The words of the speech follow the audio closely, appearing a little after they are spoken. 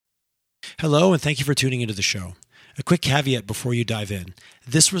Hello, and thank you for tuning into the show. A quick caveat before you dive in.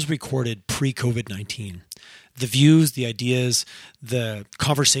 This was recorded pre-COVID-19. The views, the ideas, the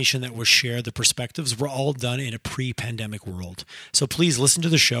conversation that was shared, the perspectives were all done in a pre-pandemic world. So please listen to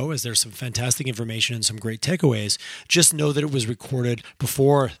the show as there's some fantastic information and some great takeaways. Just know that it was recorded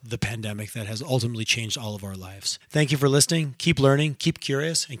before the pandemic that has ultimately changed all of our lives. Thank you for listening. Keep learning, keep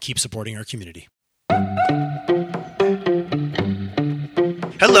curious, and keep supporting our community.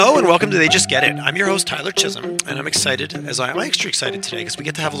 Hello and welcome to They Just Get It. I'm your host, Tyler Chisholm, and I'm excited, I'm extra excited today because we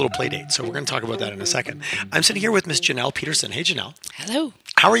get to have a little play date. So we're going to talk about that in a second. I'm sitting here with Miss Janelle Peterson. Hey, Janelle. Hello.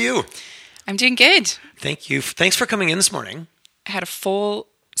 How are you? I'm doing good. Thank you. Thanks for coming in this morning. I had a full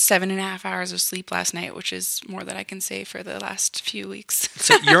 7.5 hours of sleep last night, which is more than I can say for the last few weeks.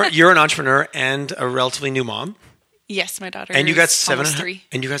 So you're an entrepreneur and a relatively new mom. Yes, my daughter. And you got almost 3.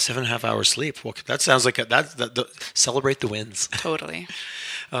 And you got 7.5 hours sleep. Well, that sounds like celebrate the wins. Totally.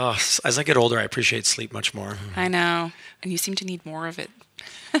 As I get older, I appreciate sleep much more. I know, and you seem to need more of it.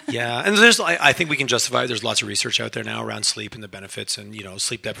 Yeah, and I think we can justify. There's lots of research out there now around sleep and the benefits, and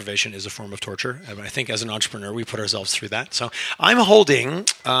sleep deprivation is a form of torture. And I think as an entrepreneur, we put ourselves through that. So I'm holding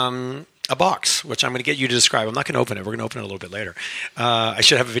a box, which I'm going to get you to describe. I'm not going to open it. We're going to open it a little bit later. I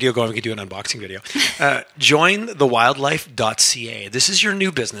should have a video going. We could do an unboxing video. Jointhewildlife.ca. This is your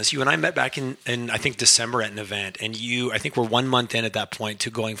new business. You and I met back in I think, December at an event, and I think we're 1 month in at that point to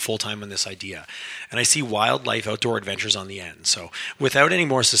going full-time on this idea. And I see Wildlife Outdoor Adventures on the end. So without any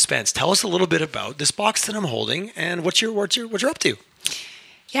more suspense, tell us a little bit about this box that I'm holding and what you're up to.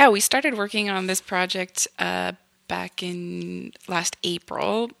 Yeah, we started working on this project back in last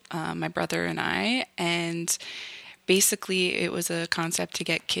April, my brother and I, and basically it was a concept to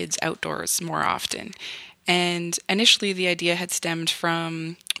get kids outdoors more often. And initially the idea had stemmed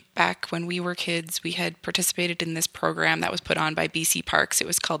from back when we were kids. We had participated in this program that was put on by BC Parks. It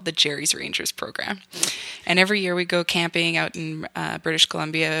was called the Jerry's Rangers program. And every year we go camping out in British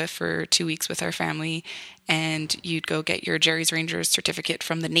Columbia for 2 weeks with our family, and you'd go get your Jerry's Rangers certificate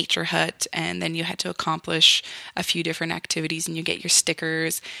from the Nature Hut, and then you had to accomplish a few different activities, and you get your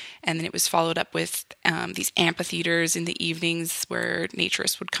stickers, and then it was followed up with these amphitheaters in the evenings where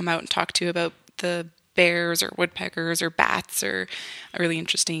naturists would come out and talk to you about the bears or woodpeckers or bats or a really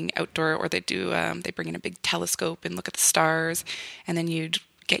interesting outdoor, or they bring in a big telescope and look at the stars, and then you'd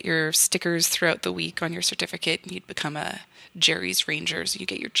get your stickers throughout the week on your certificate, and you'd become a Jerry's Rangers. You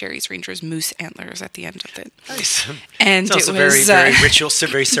get your Jerry's Rangers moose antlers at the end of it. Nice. And sounds it very, was very ritual,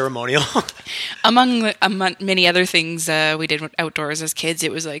 very ceremonial. among many other things we did outdoors as kids,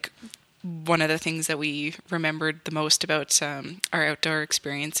 it was like one of the things that we remembered the most about our outdoor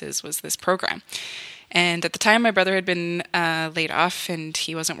experiences was this program. And at the time, my brother had been laid off and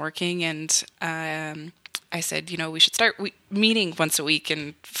he wasn't working, and I said, we should start meeting once a week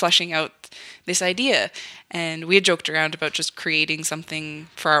and fleshing out this idea. And we had joked around about just creating something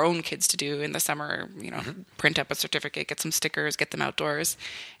for our own kids to do in the summer, print up a certificate, get some stickers, get them outdoors.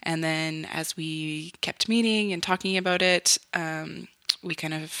 And then as we kept meeting and talking about it, we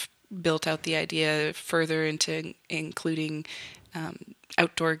kind of built out the idea further into including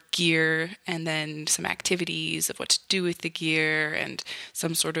outdoor gear, and then some activities of what to do with the gear, and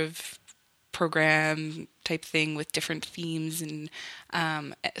some sort of program type thing with different themes. And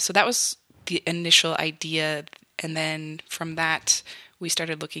so that was the initial idea. And then from that, we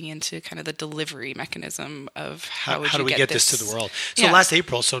started looking into kind of the delivery mechanism of how do we get this to the world. So last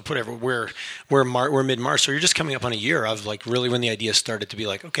April, so we're mid-March, so you're just coming up on a year of like really when the idea started to be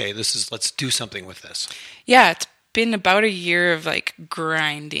like, okay, let's do something with this. Yeah, it's been about a year of like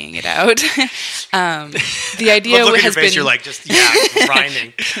grinding it out. The idea look at has your face, been you're like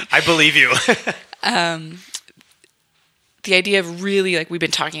grinding. I believe you. The idea of really, like, we've been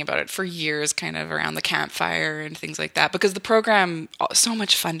talking about it for years, kind of around the campfire and things like that, because the program, so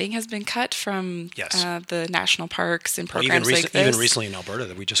much funding has been cut from the national parks and programs like this. Even recently in Alberta,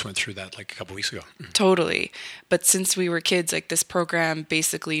 that we just went through that like a couple weeks ago. Totally. But since we were kids, like, this program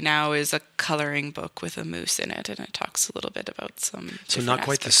basically now is a coloring book with a moose in it, and it talks a little bit about some So not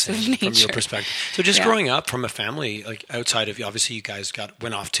quite the same from your perspective. So just growing up from a family, like outside of, obviously you guys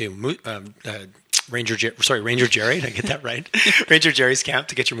went off to Ranger Jerry, did I get that right? Ranger Jerry's camp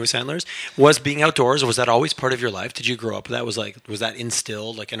to get your moose antlers. Was being outdoors, or was that always part of your life? Did you grow up with that? Was that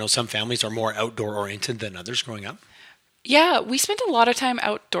instilled? Like, I know some families are more outdoor oriented than others growing up. Yeah, we spent a lot of time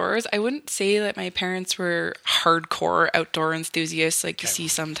outdoors. I wouldn't say that my parents were hardcore outdoor enthusiasts like you see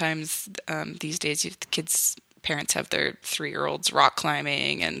sometimes these days. The kids parents have their 3-year-olds rock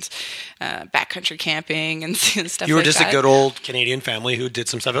climbing and backcountry camping and stuff like that. You were just a good old Canadian family who did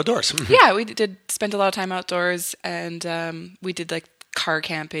some stuff outdoors. Yeah, we did spend a lot of time outdoors, and we did like car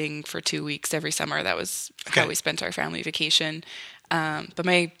camping for 2 weeks every summer. That was how we spent our family vacation. But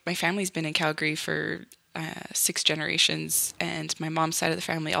my family's been in Calgary for 6 generations, and my mom's side of the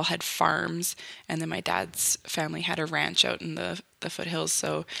family all had farms, and then my dad's family had a ranch out in the foothills.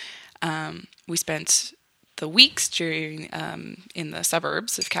 So we spent the weeks during in the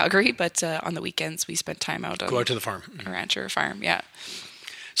suburbs of Calgary, but on the weekends we spent time out Go out to the farm. A ranch or a farm, yeah.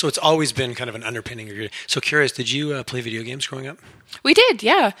 So it's always been kind of an underpinning of your... So curious, did you play video games growing up? We did,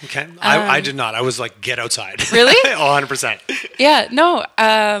 yeah. Okay. I did not. I was like, get outside. Really? 100%. Yeah, no.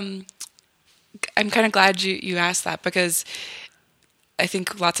 I'm kind of glad you asked that, because I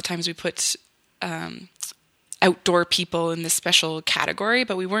think lots of times we put outdoor people in this special category,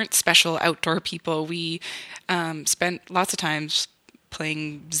 but we weren't special outdoor people. We spent lots of times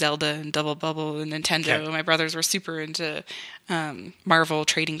playing Zelda and Double Bubble and Nintendo. Okay. My brothers were super into Marvel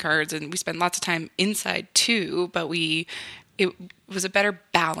trading cards, and we spent lots of time inside too, but it was a better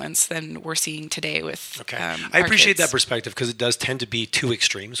balance than we're seeing today with I appreciate that perspective, because it does tend to be two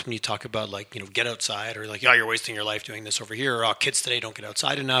extremes when you talk about, like, get outside, or like, you're wasting your life doing this over here, or kids today don't get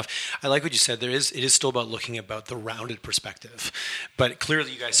outside enough. I like what you said. It is still about looking about the rounded perspective, but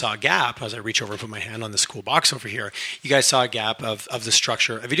clearly you guys saw a gap. As I reach over and put my hand on this cool box over here, you guys saw a gap of the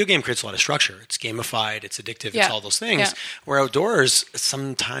structure. A video game creates a lot of structure. It's gamified, it's addictive, it's all those things. Yeah. Where outdoors,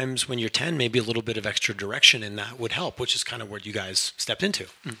 sometimes when you're 10, maybe a little bit of extra direction in that would help, which is kind of what you guys stepped into.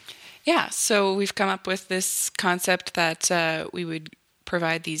 Yeah, so we've come up with this concept that we would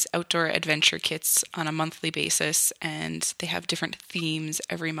provide these outdoor adventure kits on a monthly basis, and they have different themes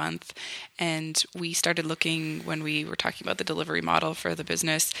every month. And we started looking, when we were talking about the delivery model for the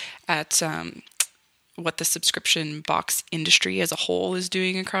business, at what the subscription box industry as a whole is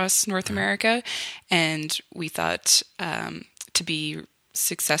doing across North America. And we thought to be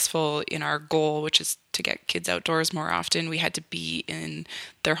successful in our goal, which is to get kids outdoors more often, we had to be in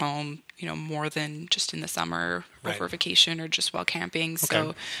their home, more than just in the summer over vacation or just while camping. Okay.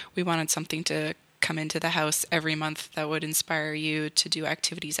 So we wanted something to come into the house every month that would inspire you to do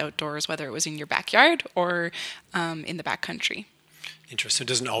activities outdoors, whether it was in your backyard or in the backcountry. Interesting. It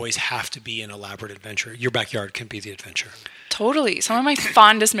doesn't always have to be an elaborate adventure. Your backyard can be the adventure. Totally. Some of my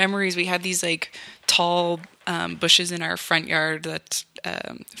fondest memories, we had these like tall bushes in our front yard that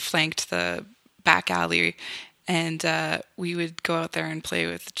flanked the back alley, and we would go out there and play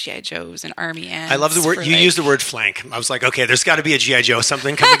with G.I. Joes and Army Ants. I love the word. You used the word flank. I was like, okay, there's got to be a G.I. Joe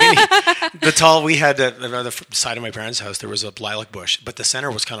something coming in. The tall, we had on the side of my parents' house, there was a lilac bush, but the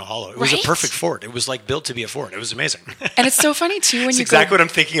center was kind of hollow. It was a perfect fort. It was like built to be a fort. It was amazing. And it's so funny too when exactly what I'm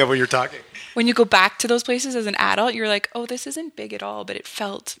thinking of when you're talking. When you go back to those places as an adult, you're like, oh, this isn't big at all, but it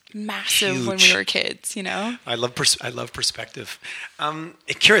felt massive. Huge. When we were kids, I love perspective.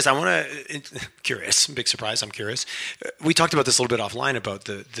 Curious, curious, big surprise, I'm curious. We talked about this a little bit offline about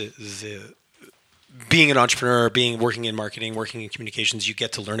the being an entrepreneur, working in marketing, working in communications, you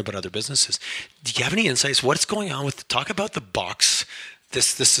get to learn about other businesses. Do you have any insights? What's going on talk about the box, this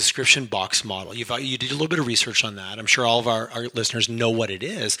subscription box model? You did a little bit of research on that. I'm sure all of our listeners know what it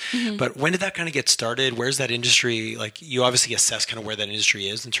is, but when did that kind of get started? Where's that industry? Like, you obviously assess kind of where that industry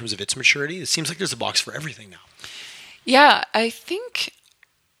is in terms of its maturity. It seems like there's a box for everything now. Yeah, I think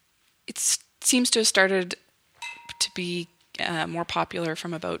it seems to have started to be more popular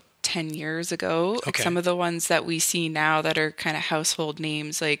from about 10 years ago. Okay. Some of the ones that we see now that are kind of household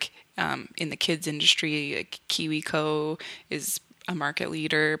names, like in the kids industry, like KiwiCo is a market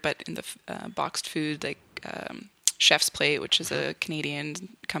leader, but in the boxed food, like Chef's Plate, which is a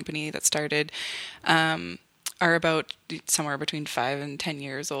Canadian company that started, are about somewhere between 5 and 10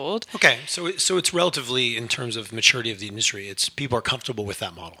 years old. Okay, so it's relatively, in terms of maturity of the industry, it's people are comfortable with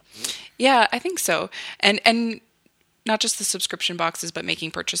that model. Yeah, I think so, and not just the subscription boxes, but making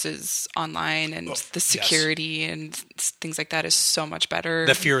purchases online and the security and things like that is so much better.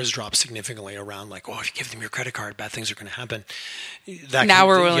 The fear has dropped significantly around like, if you give them your credit card, bad things are going to happen. Now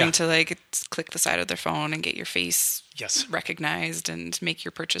we're willing to like click the side of their phone and get your face recognized and make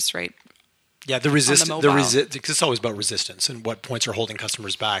your purchase right. Yeah, because it's always about resistance and what points are holding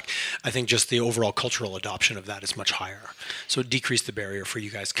customers back. I think just the overall cultural adoption of that is much higher. So it decreased the barrier for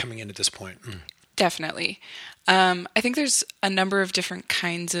you guys coming in at this point. Definitely. I think there's a number of different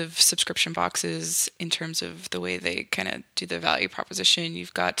kinds of subscription boxes in terms of the way they kind of do the value proposition.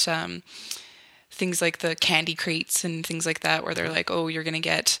 You've got things like the candy crates and things like that, where they're like, oh, you're going to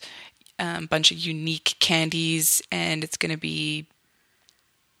get a bunch of unique candies and it's going to be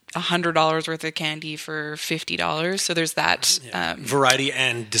 $100 worth of candy for $50. So there's that variety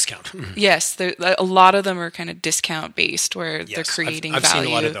and discount. Yes, a lot of them are kind of discount based, where they're Yes, creating I've value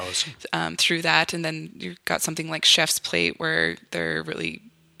seen a lot of those. Through that, and then you've got something like Chef's Plate, where they're really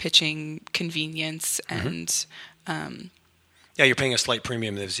pitching convenience and. Yeah, you're paying a slight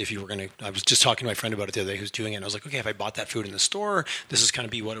premium as if you were going to. I was just talking to my friend about it the other day who's doing it. And I was like, okay, if I bought that food in the store, this is kind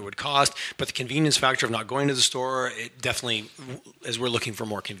of be what it would cost. But the convenience factor of not going to the store, it definitely, as we're looking for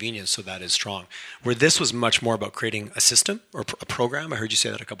more convenience, so that is strong. Where this was much more about creating a system or a program. I heard you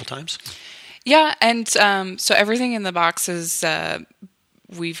say that a couple times. Yeah, and so everything in the boxes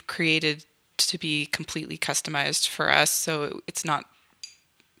we've created to be completely customized for us. So it's not.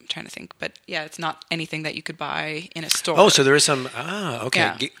 Trying to think, but yeah, it's not anything that you could buy in a store. Oh, so there is some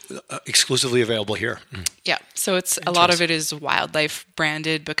okay, Yeah. Exclusively available here. Yeah, so it's a lot of it is wildlife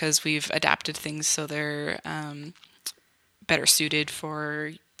branded because we've adapted things so they're better suited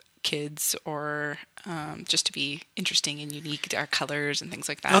for kids or just to be interesting and unique to our colors and things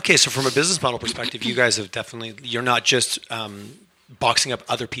like that. Okay, so from a business model perspective, you guys have definitely, you're not just boxing up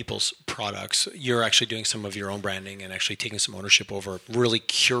other people's products. You're actually doing some of your own branding and actually taking some ownership over really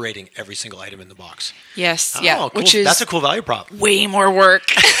curating every single item in the box. Yes, Oh, yeah, cool. which is that's a cool value prop. way more work.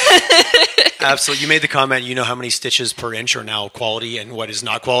 Absolutely. You made the comment, you know how many stitches per inch are now quality and what is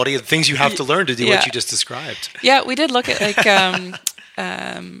not quality, the things you have to learn to do what you just described. Yeah, we did look at like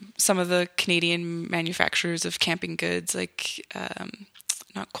some of the Canadian manufacturers of camping goods, like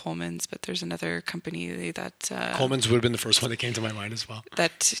not Coleman's, but there's another company that Coleman's would have been the first one that came to my mind as well.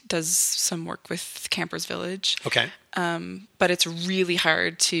 that does some work with Campers Village. Okay. But it's really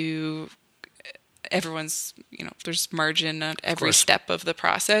hard to. Everyone's, there's margin at every step of the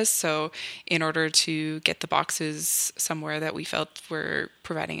process. So in order to get the boxes somewhere that we felt were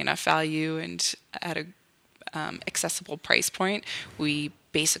providing enough value and at a accessible price point, we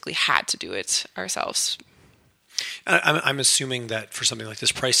basically had to do it ourselves. I'm assuming that for something like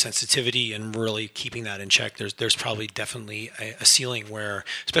this, price sensitivity and really keeping that in check, there's probably definitely a ceiling where,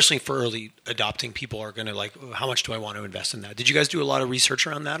 especially for early adopting people, are going to like, how much do I want to invest in that? Did you guys do a lot of research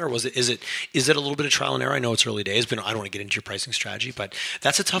around that, or is it a little bit of trial and error? I know it's early days, but I don't want to get into your pricing strategy, but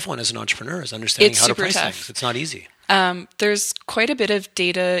that's a tough one as an entrepreneur, is understanding how to price things. It's not easy. There's quite a bit of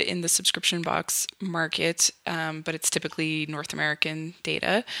data in the subscription box market, but it's typically North American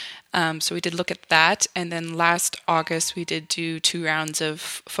data. So we did look at that. And then last August, we did do 2 rounds of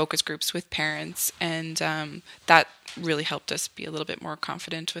focus groups with parents. And that really helped us be a little bit more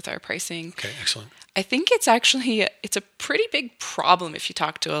confident with our pricing. Okay, excellent. I think it's a pretty big problem if you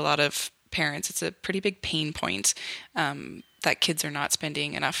talk to a lot of parents. It's a pretty big pain point that kids are not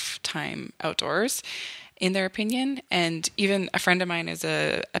spending enough time outdoors, in their opinion. And even a friend of mine is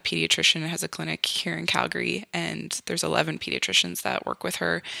a pediatrician and has a clinic here in Calgary, and there's 11 pediatricians that work with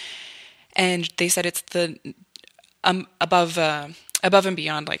her. And they said it's the above and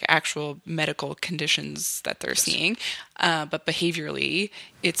beyond like actual medical conditions that they're seeing. But behaviorally,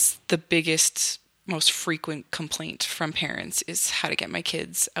 it's the biggest, most frequent complaint from parents is how to get my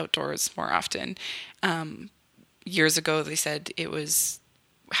kids outdoors more often. Years ago, they said it was,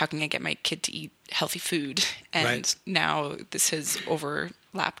 how can I get my kid to eat healthy food? And now this has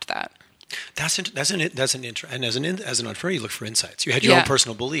overlapped that. That's an and as an entrepreneur, you look for insights. You had your own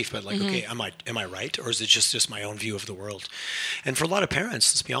personal belief, but like, okay, am I right, or is it just my own view of the world? And for a lot of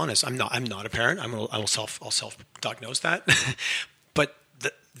parents, let's be honest, I'm not a parent. I'll self-diagnose that, but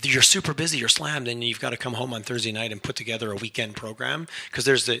you're super busy, you're slammed, and you've got to come home on Thursday night and put together a weekend program, because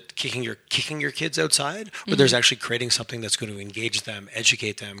there's the kicking your kids outside, or there's actually creating something that's going to engage them,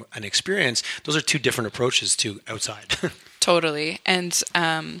 educate them, an experience. Those are 2 different approaches to outside. Totally. And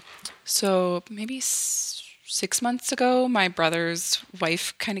so maybe 6 months ago, my brother's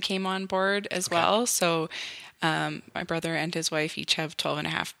wife kind of came on board as well. So my brother and his wife each have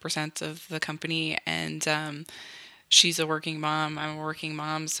 12.5% of the company, and she's a working mom, I'm a working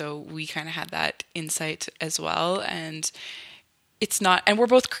mom, so we kind of had that insight as well. And it's not, and we're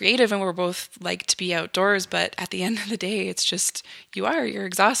both creative and we're both like to be outdoors, but at the end of the day, it's just, you're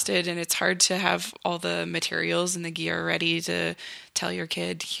exhausted, and it's hard to have all the materials and the gear ready to tell your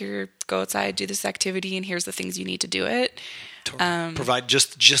kid, here, go outside, do this activity, and here's the things you need to do it. Provide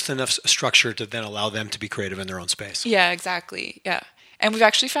just enough structure to then allow them to be creative in their own space. Yeah, exactly. Yeah. And we've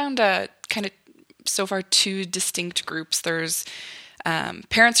actually found kind of so far 2 distinct groups. There's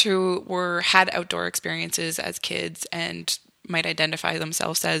parents who had outdoor experiences as kids and might identify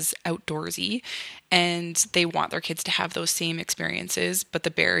themselves as outdoorsy, and they want their kids to have those same experiences, but the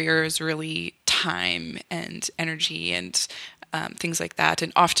barrier is really time and energy and things like that.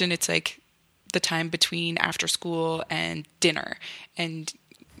 And often it's like the time between after school and dinner, and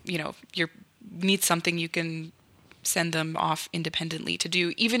you need something you can send them off independently to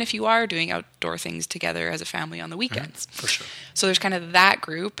do, even if you are doing outdoor things together as a family on the weekends. For sure. So there's kind of that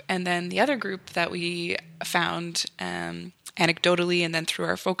group. And then the other group that we found anecdotally and then through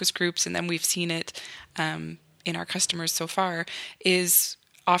our focus groups, and then we've seen it in our customers so far, is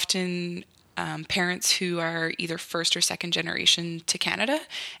often parents who are either first or second generation to Canada,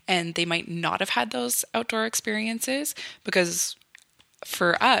 and they might not have had those outdoor experiences because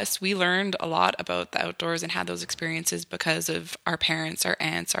for us, we learned a lot about the outdoors and had those experiences because of our parents, our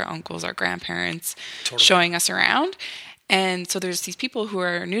aunts, our uncles, our grandparents showing us around. And so there's these people who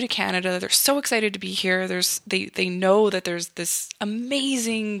are new to Canada. They're so excited to be here. They know that there's this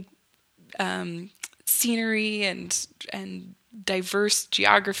amazing scenery and diverse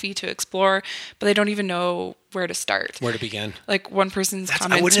geography to explore, but they don't even know where to start, where to begin. Like one person's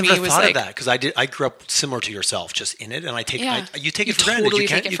comment to me was like, "I wouldn't have thought of that because I grew up similar to yourself, just in it, and I take you take it for granted. Totally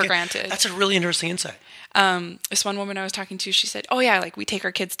take it for granted. That's a really interesting insight. This one woman I was talking to, she said, "Oh yeah, like we take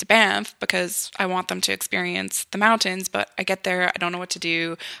our kids to Banff because I want them to experience the mountains, but I get there, I don't know what to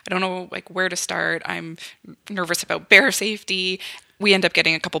do. I don't know like where to start. I'm nervous about bear safety. We end up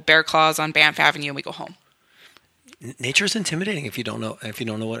getting a couple bear claws on Banff Avenue, and we go home." Nature is intimidating if you don't know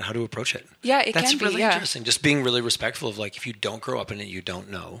how to approach it. Yeah, it That's can be. really interesting. Just being really respectful of like if you don't grow up in it, you don't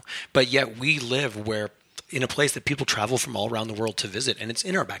know. But yet we live in a place that people travel from all around the world to visit, and it's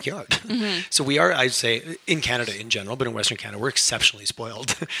in our backyard. Mm-hmm. So we are, I'd say, in Canada in general, but in Western Canada, we're exceptionally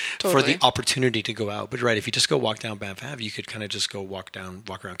spoiled for the opportunity to go out. But right, if you just go walk down Banff Ave, you could kind of just go walk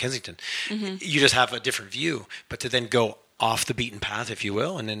around Kensington. Mm-hmm. You just have a different view. But to then go off the beaten path, if you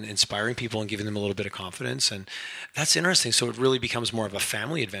will, and then inspiring people and giving them a little bit of confidence. And that's interesting. So it really becomes more of a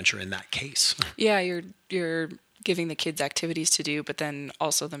family adventure in that case. Yeah, you're giving the kids activities to do, but then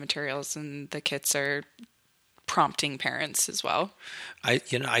also the materials and the kits are prompting parents as well. I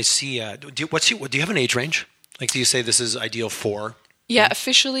see. Do you have an age range? Like, do you say this is ideal for? Yeah,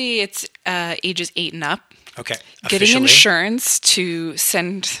 officially it's ages 8 and up. Okay. Getting insurance to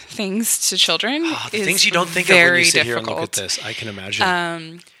send things to children is things you don't think of when you sit here and look at this. I can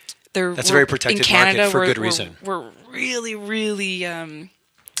imagine. That's a very protected Canada, market for good reason. We're really, really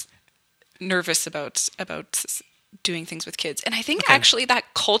nervous about doing things with kids, and I think actually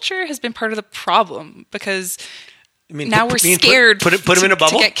that culture has been part of the problem because now we're scared put them in a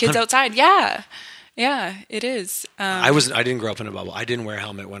bubble to get kids outside. Yeah, it is. I didn't grow up in a bubble. I didn't wear a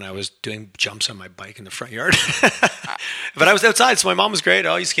helmet when I was doing jumps on my bike in the front yard. But I was outside, so my mom was great.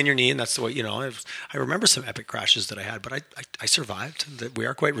 Oh, you skin your knee, and that's the way, I remember some epic crashes that I had, but I survived. That we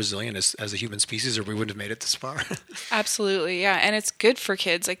are quite resilient as a human species, or we wouldn't have made it this far. Absolutely, yeah. And it's good for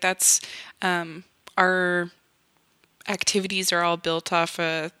kids. Like that's our activities are all built off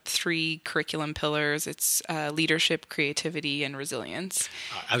of 3 curriculum pillars. It's leadership, creativity, and resilience.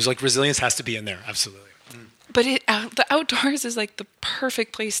 I was like, resilience has to be in there. Absolutely. But the outdoors is like the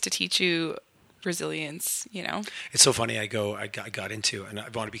perfect place to teach you resilience, It's so funny. I got into, and I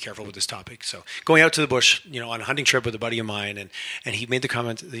want to be careful with this topic. So going out to the bush, on a hunting trip with a buddy of mine, and he made the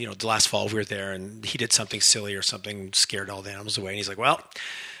comment, the last fall we were there and he did something silly or something, scared all the animals away. And he's like, well,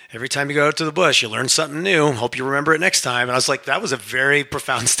 every time you go out to the bush, you learn something new. Hope you remember it next time. And I was like, that was a very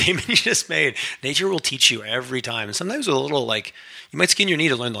profound statement you just made. Nature will teach you every time. And sometimes with a little, like, you might skin your knee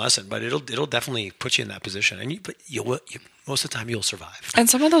to learn the lesson, but it'll definitely put you in that position. And most of the time you'll survive. And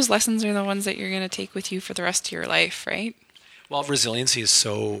some of those lessons are the ones that you're going to take with you for the rest of your life, right? Well, resiliency is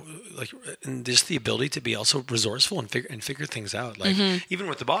so and just the ability to be also resourceful and figure things out. Like even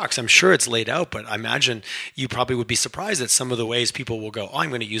with the box, I'm sure it's laid out, but I imagine you probably would be surprised at some of the ways people will go, "Oh,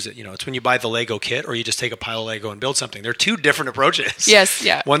 I'm going to use it." It's when you buy the Lego kit or you just take a pile of Lego and build something. They're 2 different approaches. Yes,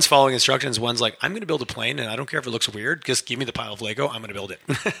 yeah. One's following instructions. One's like, "I'm going to build a plane, and I don't care if it looks weird. Just give me the pile of Lego. I'm going to build it."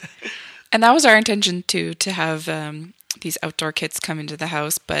 And that was our intention too, to have these outdoor kits come into the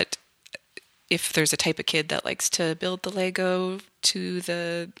house, but if there's a type of kid that likes to build the Lego to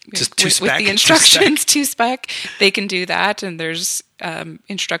the with the instructions to spec, they can do that, and there's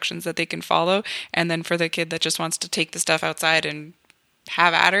instructions that they can follow. And then for the kid that just wants to take the stuff outside and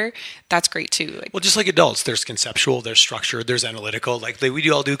have at her, that's great too. Well, just like adults, there's conceptual, there's structured, there's analytical. Like we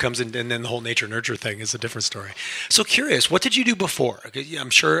all do comes in, and then the whole nature nurture thing is a different story. So curious, what did you do before?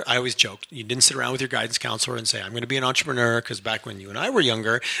 I'm sure I always joked you didn't sit around with your guidance counselor and say, "I'm going to be an entrepreneur," because back when you and I were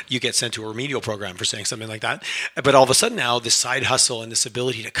younger, you get sent to a remedial program for saying something like that. But all of a sudden now, this side hustle and this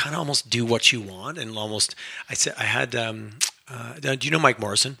ability to kind of almost do what you want, and almost I had. Do you know Mike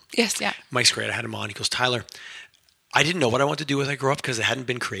Morrison? Yes, yeah. Mike's great. I had him on. He goes, "Tyler, I didn't know what I wanted to do as I grew up because it hadn't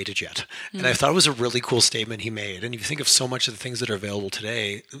been created yet. And I thought it was a really cool statement he made. And if you think of so much of the things that are available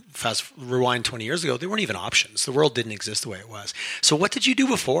today, rewind 20 years ago, they weren't even options. The world didn't exist the way it was. So what did you do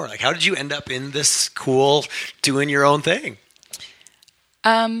before? Like, how did you end up in this cool, doing your own thing?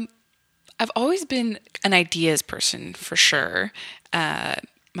 I've always been an ideas person for sure.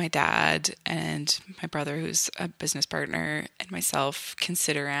 My dad and my brother, who's a business partner, and myself can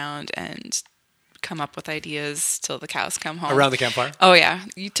sit around and come up with ideas till the cows come home. Around the campfire? Oh yeah,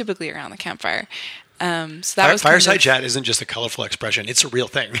 you typically around the campfire. So that was fireside chat isn't just a colorful expression; it's a real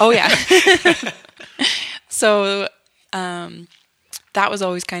thing. Oh yeah. So that was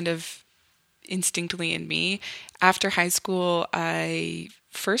always kind of instinctively in me. After high school, I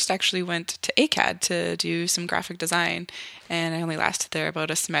first actually went to ACAD to do some graphic design, and I only lasted there about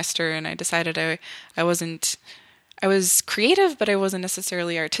a semester, and I decided I was creative, but I wasn't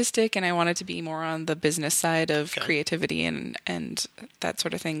necessarily artistic, and I wanted to be more on the business side of creativity and that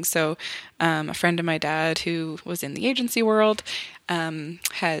sort of thing. So a friend of my dad who was in the agency world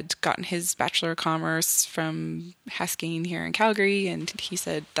had gotten his Bachelor of Commerce from Haskayne here in Calgary, and he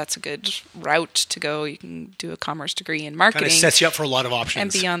said that's a good route to go. You can do a commerce degree in marketing. Kind of sets you up for a lot of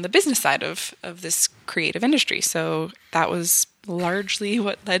options. And be on the business side of this creative industry. So that was largely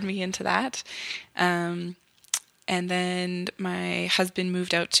what led me into that. And then my husband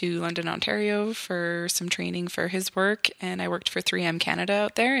moved out to London, Ontario for some training for his work. And I worked for 3M Canada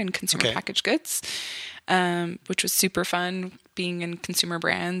out there in consumer packaged goods, which was super fun, being in consumer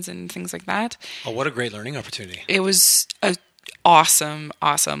brands and things like that. Oh, what a great learning opportunity. It was an awesome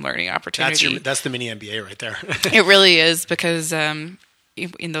learning opportunity. That's the mini MBA right there. It really is, because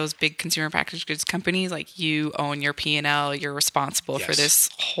in those big consumer packaged goods companies, like, you own your P&L, you're responsible for this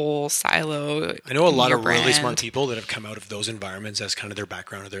whole silo. I know a lot of really smart people that have come out of those environments as kind of their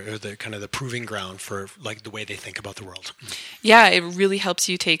background, or the kind of the proving ground for like the way they think about the world. Yeah, it really helps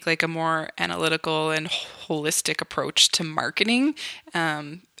you take like a more analytical and holistic approach to marketing,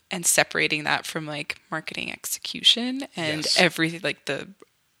 and separating that from like marketing execution and everything, like the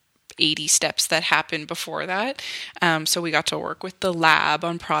 80 steps that happened before that. So we got to work with the lab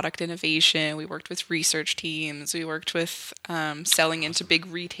on product innovation. We worked with research teams. We worked with selling into big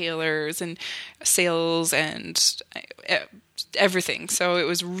retailers and sales and everything. So it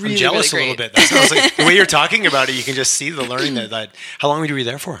was really, I'm jealous really a little bit. That sounds like the way you're talking about it, you can just see the learning that how long were you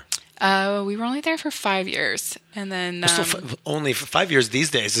there for? We were only there for 5 years. And then only for 5 years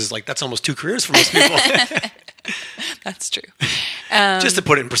these days is like, that's almost 2 careers for most people. That's true. Just to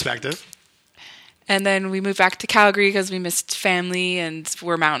put it in perspective. And then we moved back to Calgary because we missed family, and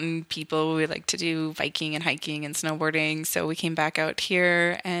we're mountain people. We like to do biking and hiking and snowboarding. So we came back out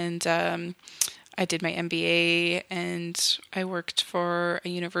here, and I did my MBA, and I worked for a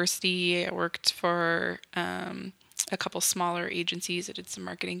university. I worked for a couple smaller agencies. I did some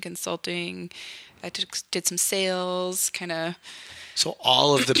marketing consulting. I did some sales, kind of. So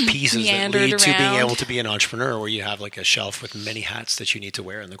all of the pieces that lead to being able to be an entrepreneur, where you have like a shelf with many hats that you need to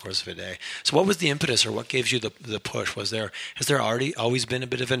wear in the course of a day. So what was the impetus, or what gave you the push? Has there always been a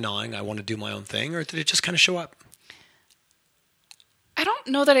bit of a gnawing, I want to do my own thing, or did it just kind of show up? I don't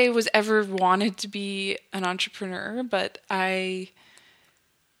know that I was ever wanted to be an entrepreneur, but I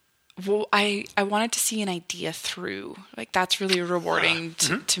wanted to see an idea through. Like, that's really rewarding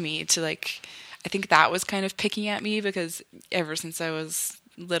to me, to like, I think that was kind of picking at me, because ever since I was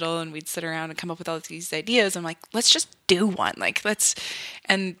little and we'd sit around and come up with all these ideas, I'm like, let's just do one. Like,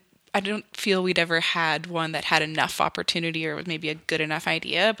 and I don't feel we'd ever had one that had enough opportunity or was maybe a good enough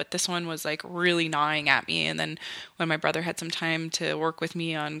idea, but this one was like really gnawing at me. And then when my brother had some time to work with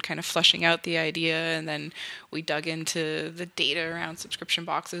me on kind of fleshing out the idea, and then we dug into the data around subscription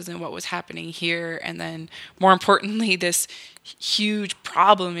boxes and what was happening here. And then more importantly, this huge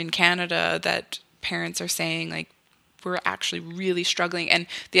problem in Canada that parents are saying, like, we're actually really struggling. And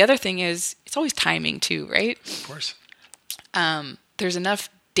the other thing is, it's always timing too, right? Of course. There's enough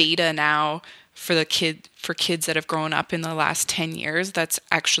data now for kids that have grown up in the last 10 years that's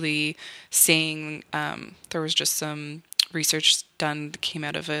actually saying, there was just some research done that came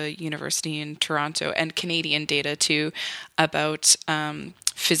out of a university in Toronto, and Canadian data too, about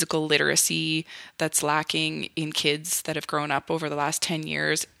physical literacy that's lacking in kids that have grown up over the last 10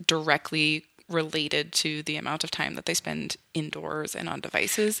 years, directly related to the amount of time that they spend indoors and on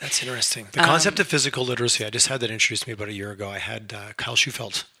devices. That's interesting. The concept of physical literacy, I just had that introduced to me about a year ago. I had Kyle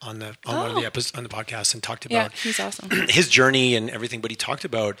Schufelt on one of the episodes on the podcast and talked about he's awesome. his journey and everything. But he talked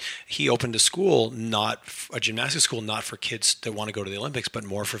about he opened a school, not a gymnastics school, not for kids that want to go to the Olympics, but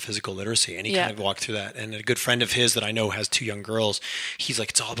more for physical literacy. And he kind of walked through that. And a good friend of his that I know has 2 young girls, he's like,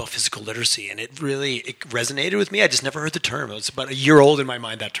 it's all about physical literacy. And it resonated with me. I just never heard the term. It was about a year old in my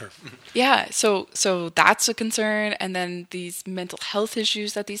mind, that term. Yeah. So that's a concern. And then these mental health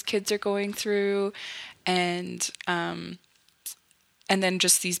issues that these kids are going through, and then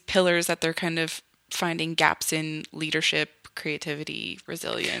just these pillars that they're kind of finding gaps in: leadership, creativity,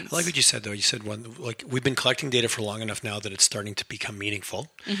 resilience. I like what you said, though. You said we've been collecting data for long enough now that it's starting to become meaningful.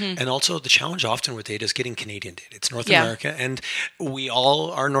 And also the challenge often with data is getting Canadian data. It's North America, and we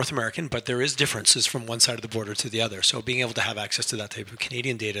all are North American, but there is differences from one side of the border to the other. So being able to have access to that type of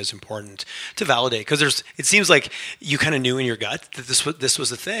Canadian data is important to validate, because it seems like you kind of knew in your gut that this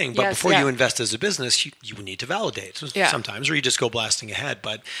was a thing, but before you invest as a business, you need to validate sometimes, or you just go blasting ahead.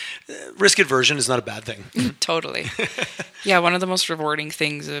 But risk aversion is not a bad thing. Totally. Yeah, one of the most rewarding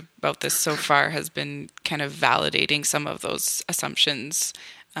things about this so far has been kind of validating some of those assumptions.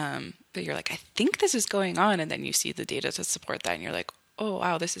 That you're like, I think this is going on, and then you see the data to support that, and you're like, oh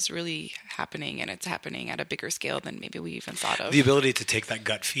wow, this is really happening, and it's happening at a bigger scale than maybe we even thought of. The ability to take that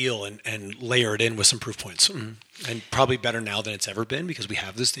gut feel and layer it in with some proof points, and probably better now than it's ever been, because we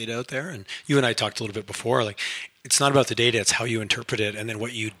have this data out there. And you and I talked a little bit before, like, it's not about the data, it's how you interpret it, and then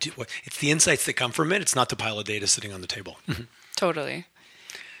what you do. It's the insights that come from it. It's not the pile of data sitting on the table. Totally.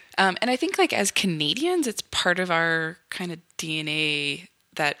 And I think, like, as Canadians, it's part of our kind of DNA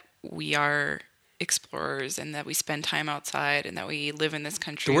that we are explorers, and that we spend time outside, and that we live in this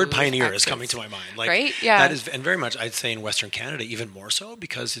country. The word pioneer is coming to my mind. Like, right? Yeah. That is, and very much, I'd say in Western Canada, even more so,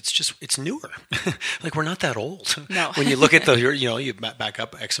 because it's newer. Like, we're not that old. No. When you look at you back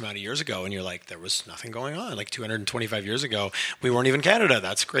up X amount of years ago, and you're like, there was nothing going on. Like 225 years ago, we weren't even Canada.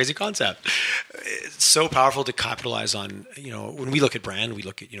 That's a crazy concept. It's so powerful to capitalize on, when we look at brand, we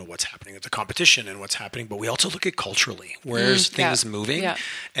look at, what's happening at the competition and what's happening, but we also look at culturally, where's things moving. Yeah.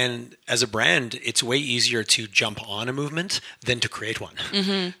 And as a brand, it's way easier to jump on a movement than to create one.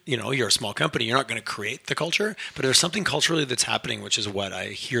 You're a small company. You're not going to create the culture, but there's something culturally that's happening, which is what I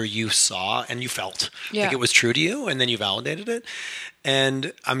hear you saw and you felt. Yeah. Like it was true to you, and then you validated it.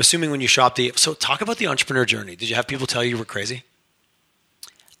 And I'm assuming when you shopped so talk about the entrepreneur journey. Did you have people tell you were crazy?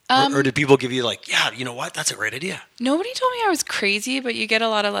 Or did people give you like, yeah, you know what? That's a great idea. Nobody told me I was crazy, but you get a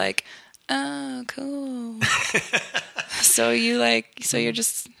lot of like, oh, cool. So you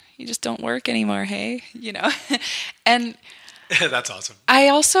just don't work anymore, hey? And that's awesome. I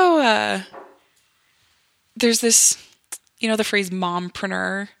also, there's this, the phrase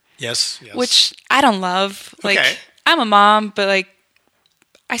mompreneur. Yes. Which I don't love. Like, okay. I'm a mom, but like,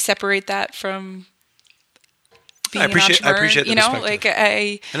 I separate that from being an entrepreneur. I appreciate the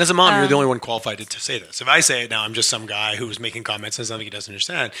perspective. And as a mom, you're the only one qualified to say this. If I say it now, I'm just some guy who's making comments and something he doesn't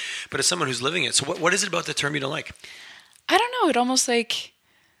understand. But as someone who's living it, so what is it about the term you don't like? I don't know. It almost like,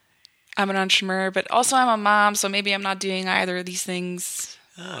 I'm an entrepreneur, but also I'm a mom, so maybe I'm not doing either of these things.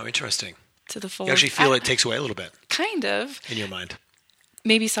 Oh, interesting. To the full. You actually feel it takes away a little bit. Kind of. In your mind.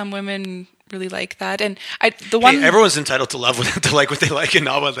 Maybe some women really like that. And everyone's entitled to to like what they like and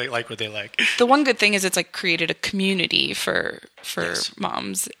not what they like. The one good thing is it's like created a community for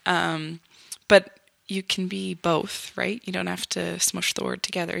moms. But you can be both, right? You don't have to smush the word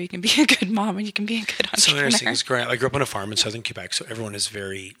together. You can be a good mom and you can be a good entrepreneur. So interesting. It's great. I grew up on a farm in southern Quebec, so everyone is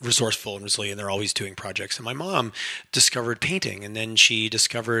very resourceful and resilient. They're always doing projects. And my mom discovered painting, and then she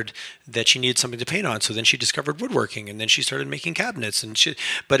discovered that she needed something to paint on. So then she discovered woodworking, and then she started making cabinets.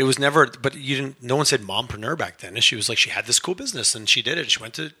 But it was never. But no one said mompreneur back then. And she was like, she had this cool business, and she did it. She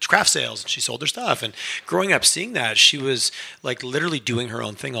went to craft sales, and she sold her stuff. And growing up, seeing that, she was like literally doing her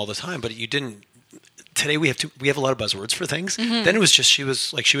own thing all the time. But you didn't. Today we have a lot of buzzwords for things. Mm-hmm. Then it was just she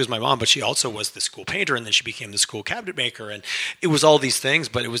was my mom, but she also was the school painter, and then she became the school cabinet maker, and it was all these things,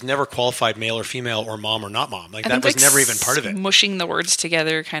 but it was never qualified male or female or mom or not mom. Like that was never even part of it. Mushing the words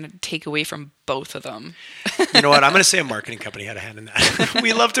together kind of take away from both of them. You know what? I'm going to say a marketing company had a hand in that.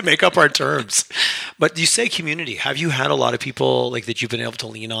 We love to make up our terms. But you say community. Have you had a lot of people like that you've been able to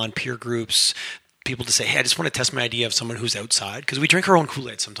lean on, peer groups, people to say, hey, I just want to test my idea of someone who's outside? Because we drink our own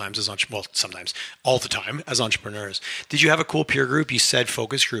Kool-Aid sometimes sometimes, all the time as entrepreneurs. Did you have a cool peer group? You said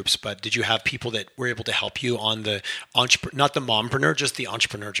focus groups, but did you have people that were able to help you on the, not the mompreneur, just the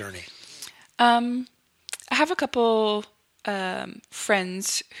entrepreneur journey? I have a couple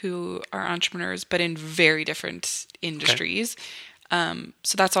friends who are entrepreneurs, but in very different industries. Okay.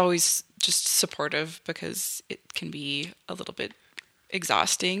 So that's always just supportive, because it can be a little bit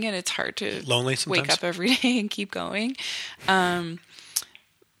exhausting and it's hard to lonely sometimes. wake up every day and keep going.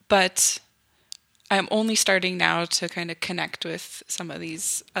 But I'm only starting now to kind of connect with some of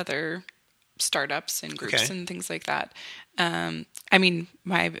these other startups and groups and things like that. I mean,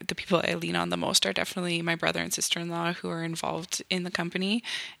 the people I lean on the most are definitely my brother and sister-in-law, who are involved in the company,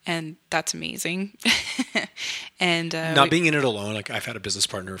 and that's amazing. And not being in it alone. Like, I've had a business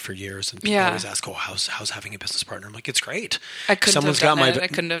partner for years, and people Yeah. always ask, "Oh, how's having a business partner?" I'm like, "It's great." I couldn't Someone's have done got it. I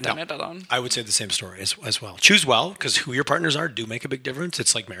couldn't have done it alone. I would say the same story as well. Choose well, because who your partners are do make a big difference.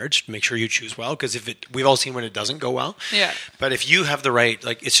 It's like marriage. Make sure you choose well, because we've all seen when it doesn't go well. Yeah. But if you have the right,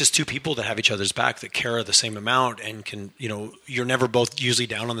 like, it's just two people that have each other's back, that care the same amount, and can, you're never both usually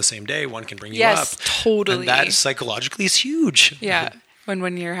down on the same day. One can bring you up. Yes, totally. And that psychologically is huge. Yeah.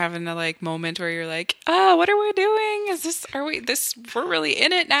 When you're having a like moment where you're like, oh, what are we doing? We're really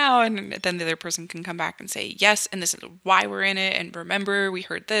in it now. And then the other person can come back and say, yes, and this is why we're in it. And remember, we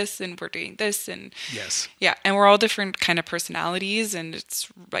heard this and we're doing this. And Yes. yeah. And we're all different kind of personalities, and it's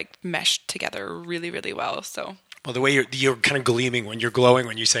like meshed together really, really well. So. Well, the way you're kind of gleaming when you're glowing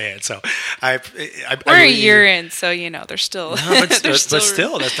when you say it. So we're a year in, so there's still. No, but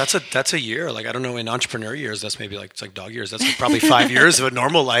still, that's a year. Like, I don't know, in entrepreneur years, that's maybe it's like dog years. That's like probably 5 years of a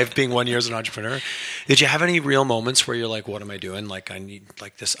normal life, being 1 year as an entrepreneur. Did you have any real moments where you're like, what am I doing? Like, I need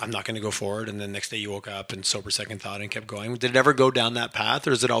like this. I'm not going to go forward. And then next day you woke up and sober second thought and kept going. Did it ever go down that path, or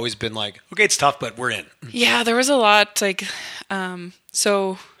has it always been like, okay, it's tough, but we're in? Yeah, there was a lot. Like,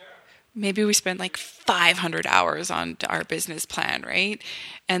 so. Maybe we spent like 500 hours on our business plan, right?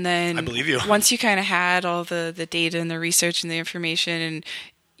 And then I believe you. Once you kind of had all the data and the research and the information, and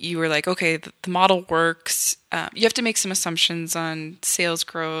you were like, okay, the model works. You have to make some assumptions on sales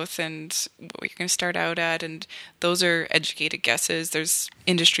growth and what you're going to start out at. And those are educated guesses. There's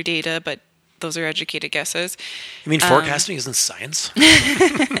industry data, but those are educated guesses. You mean forecasting isn't science?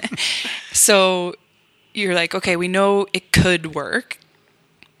 So you're like, okay, we know it could work.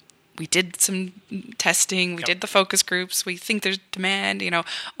 We did some testing, we did the focus groups, we think there's demand,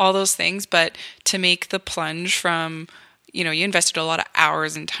 all those things. But to make the plunge from, you invested a lot of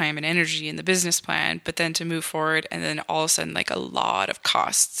hours and time and energy in the business plan, but then to move forward, and then all of a sudden, like, a lot of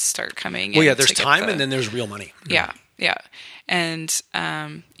costs start coming in. Well, yeah, there's time and then there's real money. Yeah. And,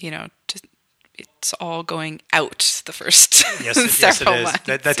 it's all going out the first several months.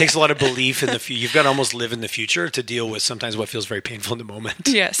 That takes a lot of belief in the future. You've got to almost live in the future to deal with sometimes what feels very painful in the moment.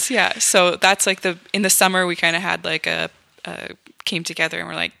 Yes, yeah. So that's like in the summer, we kind of had like came together and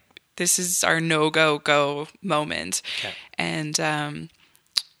we're like, this is our go moment. Okay. And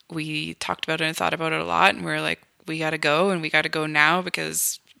we talked about it and thought about it a lot, and we were like, we got to go, and we got to go now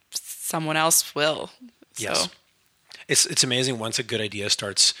because someone else will. Yes. So. It's amazing once a good idea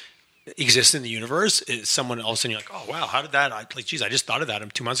exists in the universe. Someone all of a sudden you're like, oh wow, how did that? I just thought of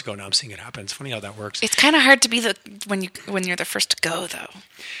that 2 months ago. Now I'm seeing it happen. It's funny how that works. It's kind of hard to be when you're the first to go, though.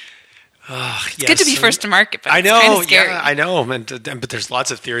 It's good to be first to market, but it's kind of scary. Yeah, I know. But there's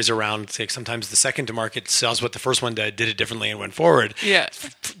lots of theories around. Like, sometimes the second to market sells what the first one did it differently and went forward. Yeah.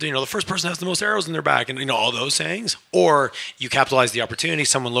 The first person has the most arrows in their back, and all those sayings. Or you capitalize the opportunity.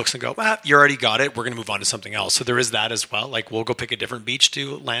 Someone looks and go, you already got it. We're going to move on to something else. So there is that as well. Like, we'll go pick a different beach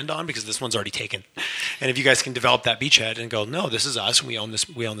to land on because this one's already taken. And if you guys can develop that beachhead and go, no, this is us, and we own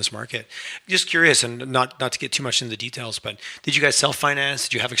this market. Just curious, and not to get too much into the details, but did you guys self-finance?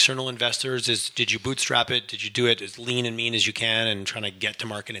 Did you have external investors? Did you bootstrap it? Did you do it as lean and mean as you can and trying to get to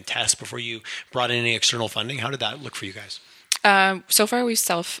market and test before you brought in any external funding? How did that look for you guys? So far, we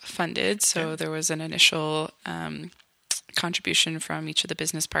self-funded. So there was an initial contribution from each of the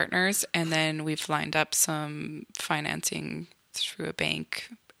business partners, and then we've lined up some financing through a bank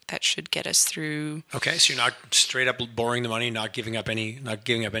that should get us through. Okay, so you're not straight up borrowing the money, not giving up any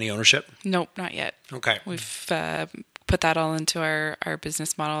ownership? Nope, not yet. Okay, we've put that all into our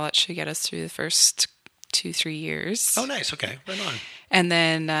business model. That should get us through the first 2-3 years. Oh, nice. Okay, right on. And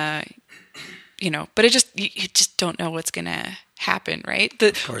then, but you just don't know what's going to happen, right?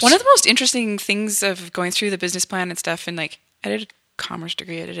 One of the most interesting things of going through the business plan and stuff, and like, I did a commerce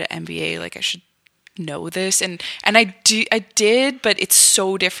degree, I did an MBA, like, I should know this, and I did, but it's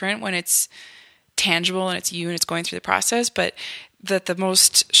so different when it's tangible and it's you and it's going through the process. But that the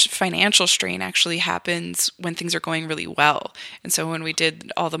most financial strain actually happens when things are going really well. And so when we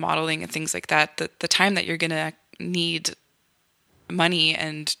did all the modeling and things like that, the time that you're going to need money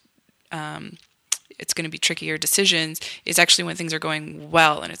and it's going to be trickier decisions is actually when things are going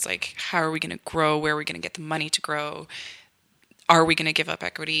well. And it's like, how are we going to grow? Where are we going to get the money to grow? Are we going to give up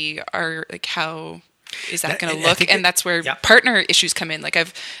equity? is that going to I look? think And that's where partner issues come in. Like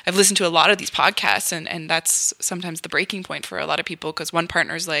I've listened to a lot of these podcasts, and that's sometimes the breaking point for a lot of people, because one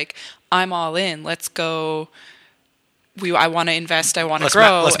partner's like, I'm all in, let's go. I want to invest. I want to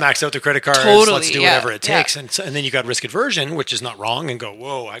grow. Let's max out the credit cards. Totally, Let's do whatever it takes. And then you got risk aversion, which is not wrong. And go,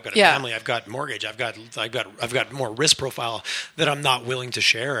 whoa! I've got a family. I've got mortgage. I've got more risk profile that I'm not willing to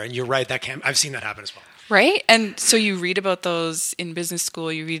share. And you're right. I've seen that happen as well. Right. And so you read about those in business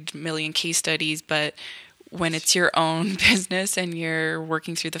school. You read a million case studies, but when it's your own business and you're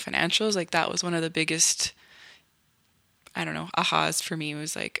working through the financials, like that was one of the biggest, I don't know, ahas for me. It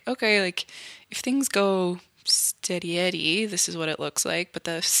was like, okay, like if things go steady Eddie, this is what it looks like. But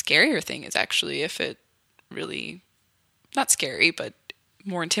the scarier thing is actually if it really, not scary, but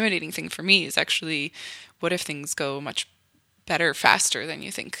more intimidating thing for me is actually, what if things go much better, faster than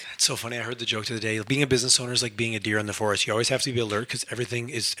you think? It's so funny. I heard the joke the other day. Being a business owner is like being a deer in the forest. You always have to be alert because everything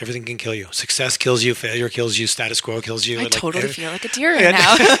can kill you. Success kills you. Failure kills you. Status quo kills you. I totally feel like a deer right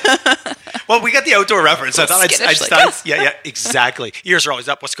now. Well, we got the outdoor reference. I thought I'd start. Yeah, exactly. Ears are always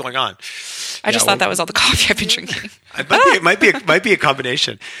up. What's going on? I just thought that was all the coffee I've been drinking. It might be a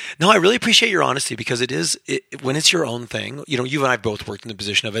combination. No, I really appreciate your honesty because when it's your own thing. You know, you and I both worked in the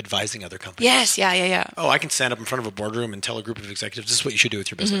position of advising other companies. Yes, yeah. Oh, I can stand up in front of a boardroom and tell a group of executives this is what you should do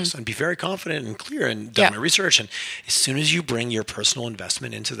with your business, and be very confident and clear and done my research. And as soon as you bring your personal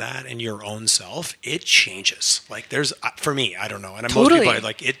investment into that and your own self, it changes. Like for me, I don't know, and most people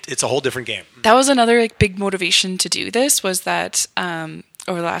like it's a whole different game. That was another like big motivation to do this was that.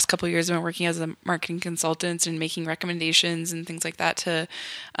 Over the last couple of years, I've been working as a marketing consultant and making recommendations and things like that to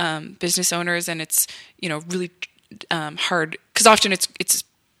business owners, and it's really hard because often it's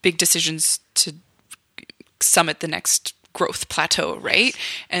big decisions to summit the next growth plateau, right?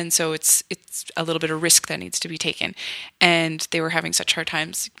 And so it's a little bit of risk that needs to be taken. And they were having such hard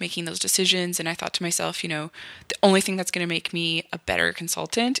times making those decisions. And I thought to myself, the only thing that's going to make me a better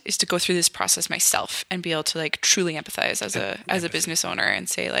consultant is to go through this process myself and be able to like truly empathize as a business owner and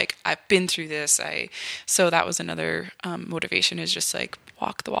say like, I've been through this. So that was another motivation, is just like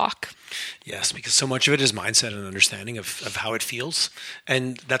walk the walk. Yes, because so much of it is mindset and understanding of how it feels.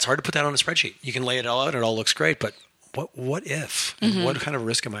 And that's hard to put that on a spreadsheet. You can lay it all out. It all looks great, but what if? Mm-hmm. What kind of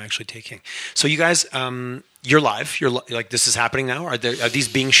risk am I actually taking? So you guys, you're live. You're like, this is happening now. Are these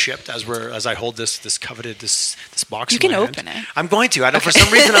being shipped as I hold this coveted this box? You can open it. I'm going to. I don't. For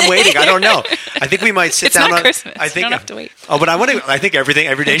some reason, I'm waiting. I don't know. I think we might sit it's down. Not Christmas. I think you don't have to wait. Oh, but I think every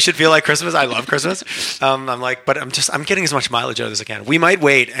day should feel like Christmas. I love Christmas. I'm getting as much mileage out of this as I can. We might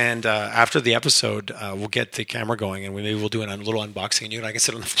wait, and after the episode, we'll get the camera going, and maybe we'll do a little unboxing, and you and I can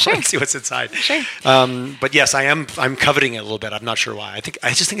sit on the floor and see what's inside. Sure. But yes, I'm coveting it a little bit. I'm not sure why.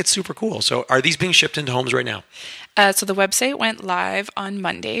 I just think it's super cool. So are these being shipped into homes right now? So the website went live on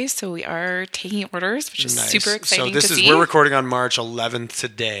Monday, so we are taking orders, which is super exciting to see. We're recording on March 11th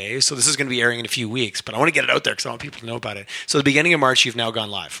today, so this is going to be airing in a few weeks, but I want to get it out there because I want people to know about it. So the beginning of March, you've now gone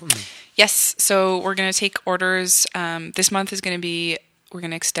live. Yes, so we're going to take orders. This month is going to be, we're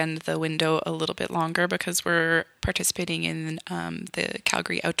going to extend the window a little bit longer because we're participating in the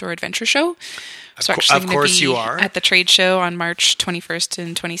Calgary Outdoor Adventure Show. So of course you are. At the trade show on March 21st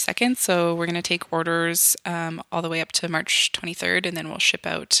and 22nd. So we're going to take orders all the way up to March 23rd, and then we'll ship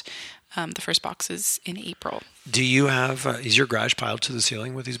out the first boxes in April. Do you have? Is your garage piled to the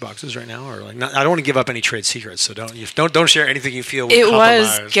ceiling with these boxes right now, or like? Not, I don't want to give up any trade secrets, so don't share anything you feel. It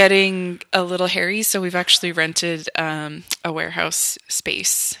was getting a little hairy, so we've actually rented a warehouse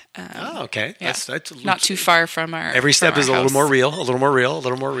space. Okay. Yeah. That's not too far from our. Every step is a little more real, a little more real, a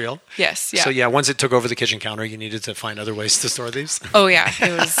little more real. Yes. Yeah. So once it took over the kitchen counter, you needed to find other ways to store these. Oh yeah,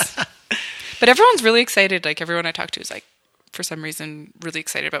 it was. But everyone's really excited. Like everyone I talked to is like, for some reason, really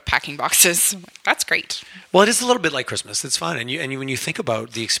excited about packing boxes. I'm like, that's great. Well, it is a little bit like Christmas. It's fun, and when you think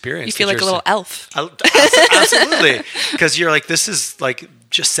about the experience, you feel like a little elf. Absolutely, because you're like, this is like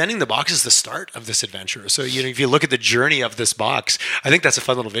just sending the box is the start of this adventure. So if you look at the journey of this box, I think that's a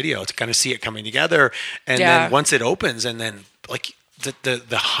fun little video to kind of see it coming together, and then once it opens, and then like.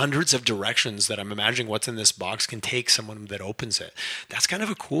 The hundreds of directions that I'm imagining what's in this box can take someone that opens it. That's kind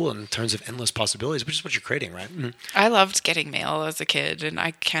of a cool in terms of endless possibilities, which is what you're creating, right? Mm-hmm. I loved getting mail as a kid, and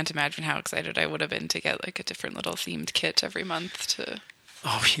I can't imagine how excited I would have been to get like a different little themed kit every month to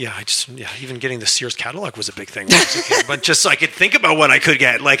Oh yeah, even getting the Sears catalog was a big thing when I was a kid, but just so I could think about what I could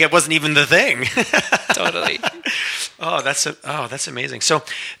get, like it wasn't even the thing. Totally. That's amazing. So,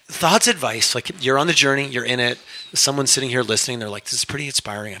 thoughts, advice, like you're on the journey, you're in it. Someone's sitting here listening. They're like, "This is pretty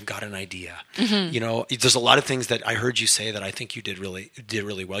inspiring. I've got an idea." Mm-hmm. You know, there's a lot of things that I heard you say that I think you did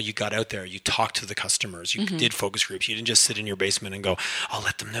really well. You got out there, you talked to the customers, you did focus groups. You didn't just sit in your basement and go, "I'll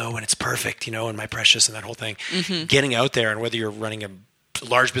let them know when it's perfect," you know, and my precious and that whole thing. Getting out there, and whether you're running a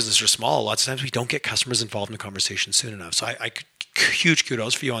large business or small, lots of times we don't get customers involved in the conversation soon enough. So I huge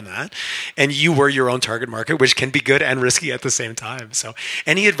kudos for you on that. And you were your own target market, which can be good and risky at the same time. So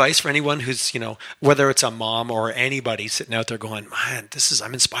any advice for anyone who's, you know, whether it's a mom or anybody sitting out there going, man,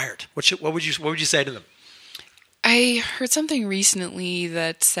 I'm inspired. What would you say to them? I heard something recently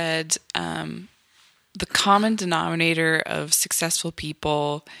that said the common denominator of successful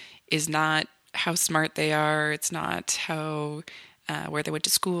people is not how smart they are. It's not how where they went to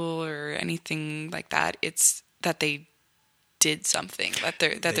school or anything like that. It's that they did something, that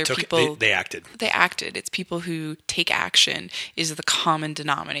they're people. They acted. They acted. It's people who take action is the common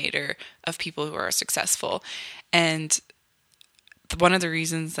denominator of people who are successful. And one of the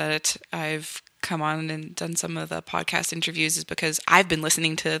reasons that I've come on and done some of the podcast interviews is because I've been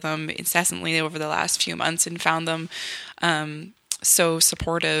listening to them incessantly over the last few months and found them so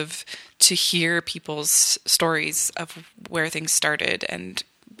supportive to hear people's stories of where things started and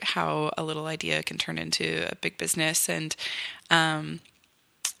how a little idea can turn into a big business. And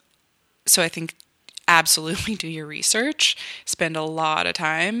so I think absolutely do your research, spend a lot of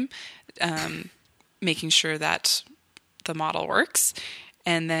time making sure that the model works,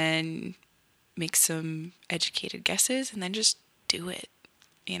 and then make some educated guesses, and then just do it,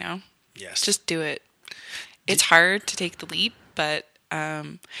 you know? Yes. Just do it. It's hard to take the leap, but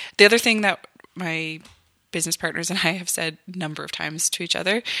the other thing that my business partners and I have said a number of times to each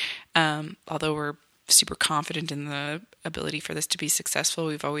other, although we're super confident in the ability for this to be successful,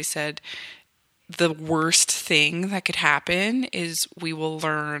 we've always said the worst thing that could happen is we will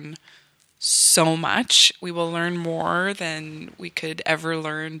learn so much. We will learn more than we could ever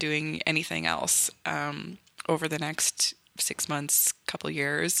learn doing anything else over the next 6 months, couple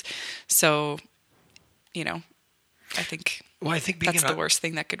years. So, you know, I think that's the worst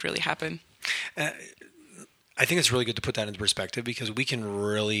thing that could really happen. I think it's really good to put that into perspective because we can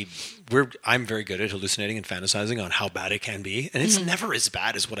I'm very good at hallucinating and fantasizing on how bad it can be. And it's never as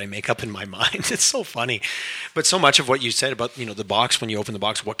bad as what I make up in my mind. It's so funny. But so much of what you said about, you know, the box, when you open the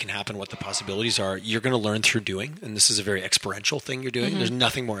box, what can happen, what the possibilities are, you're going to learn through doing. And this is a very experiential thing you're doing. There's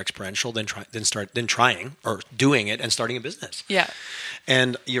nothing more experiential than trying or doing it and starting a business. Yeah.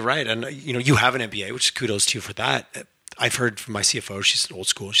 And you're right. And, you know, you have an MBA, which kudos to you for that. I've heard from my CFO, she's old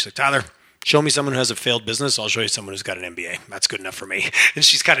school. She's like, Tyler, show me someone who has a failed business. I'll show you someone who's got an MBA. That's good enough for me. And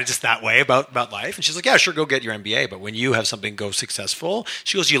she's kind of just that way about life. And she's like, yeah, sure, go get your MBA. But when you have something go successful,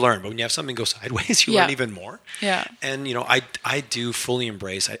 she goes, you learn. But when you have something go sideways, you learn even more. Yeah. And, you know, I do fully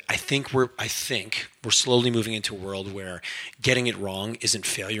embrace. I think we're slowly moving into a world where getting it wrong isn't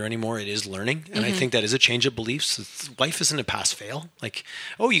failure anymore. It is learning. And I think that is a change of beliefs. Life isn't a pass fail. Like,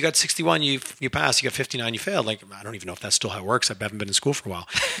 oh, you got 61, you passed. You got 59, you failed. Like, I don't even know if that's still how it works. I haven't been in school for a while.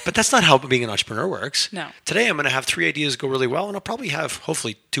 But that's not how being an entrepreneur works. No. Today I'm going to have 3 ideas go really well, and I'll probably have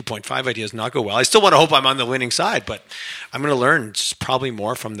hopefully 2.5 ideas not go well. I still want to hope I'm on the winning side, but I'm going to learn just probably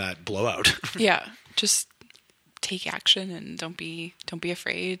more from that blowout. Yeah. Just take action and don't be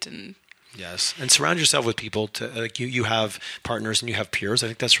afraid. And yes, and surround yourself with people you have partners and you have peers. I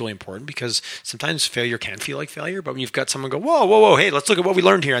think that's really important because sometimes failure can feel like failure, but when you've got someone go, whoa, hey, let's look at what we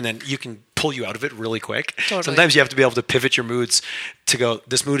learned here, and then you can pull you out of it really quick. Totally. Sometimes you have to be able to pivot your moods to go,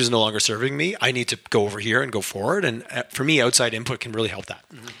 this mood is no longer serving me. I need to go over here and go forward. And for me, outside input can really help that.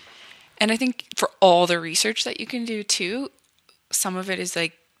 Mm-hmm. And I think for all the research that you can do too, some of it is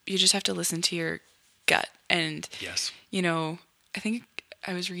like, you just have to listen to your gut. And, yes, you know, I think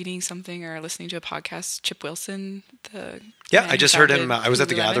I was reading something or listening to a podcast, Chip Wilson, I just heard him. I was at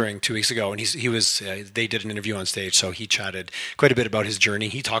the gathering 2 weeks ago, and he was. They did an interview on stage, so he chatted quite a bit about his journey.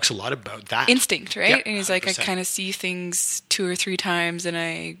 He talks a lot about that instinct, right? Yeah, and he's 100%. like, I kind of see things 2 or 3 times, and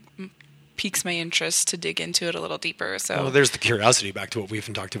I piques my interest to dig into it a little deeper. So, there's the curiosity back to what we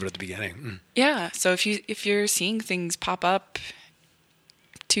even talked about at the beginning. Yeah. So if you're seeing things pop up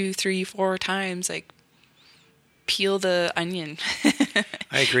 2, 3, 4 times, like, peel the onion.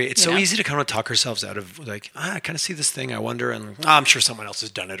 I agree. It's so easy to kind of talk ourselves out of like, I kind of see this thing. I wonder, and I'm sure someone else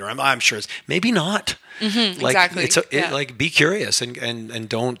has done it, or I'm sure it's maybe not. Mm-hmm, like, exactly. Like be curious and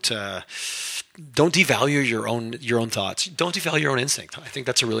don't devalue your own thoughts. Don't devalue your own instinct. I think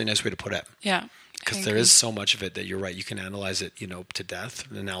that's a really nice way to put it. Yeah. because there is so much of it that you're right. You can analyze it, to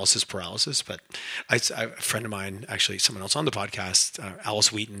death, analysis paralysis. But a friend of mine, actually someone else on the podcast,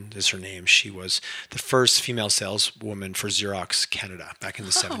 Alice Wheaton is her name. She was the first female saleswoman for Xerox Canada back in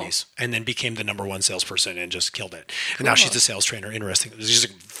the 70s, and then became the number one salesperson and just killed it. Cool. And now she's a sales trainer. Interesting. She's a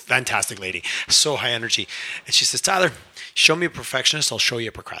fantastic lady, so high energy. And she says, Tyler, show me a perfectionist, I'll show you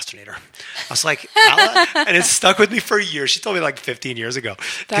a procrastinator. I was like, and it stuck with me for years. She told me like 15 years ago,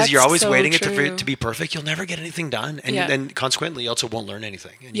 because you're always waiting it to be perfect. You'll never get anything done, and then consequently you also won't learn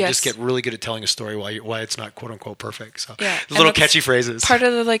anything, and you just get really good at telling a story why it's not quote unquote perfect. So the little catchy phrases, part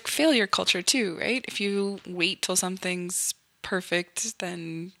of the failure culture too, right? If you wait till something's perfect,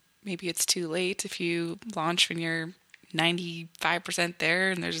 then maybe it's too late. If you launch when you're 95%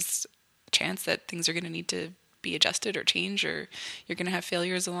 there, and there's a chance that things are going to need to be adjusted or change, or you're going to have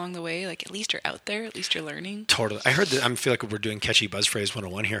failures along the way, at least you're out there, at least you're learning. Totally. I heard that. I feel like we're doing catchy buzz phrase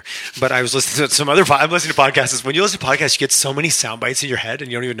 101 here, but I was listening to I'm listening to podcasts. When you listen to podcasts, you get so many sound bites in your head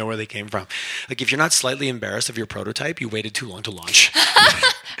and you don't even know where they came from. If you're not slightly embarrassed of your prototype, you waited too long to launch.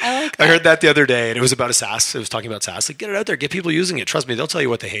 I like that. I heard that the other day, and it was about a SaaS. It was talking about SaaS. Get it out there. Get people using it. Trust me, they'll tell you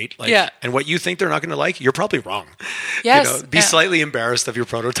what they hate. And what you think they're not going to like, you're probably wrong. Yes. Be slightly embarrassed of your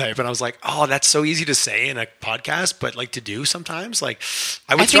prototype. And I was like, oh, that's so easy to say in a podcast, but to do sometimes. I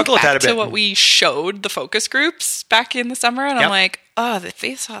would struggle with that a bit. To what we showed the focus groups back in the summer, and I'm like, oh, if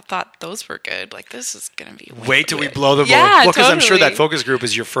they thought those were good, this is going to be wait till we blow them yeah, away. Well, because I'm sure that focus group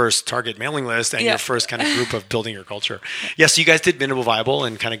is your first target mailing list and your first kind of group of building your culture. Yes, so you guys did Minimal Viable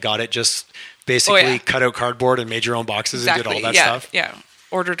and kind of got it, just basically cut out cardboard and made your own boxes and did all that stuff. Yeah.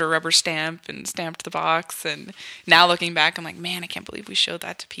 Ordered a rubber stamp and stamped the box, and now looking back, I'm like, man, I can't believe we showed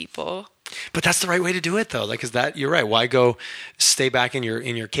that to people. But that's the right way to do it, though. Is that you're right? Why go stay back in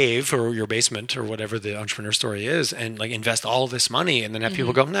your cave or your basement or whatever the entrepreneur story is, and invest all this money and then have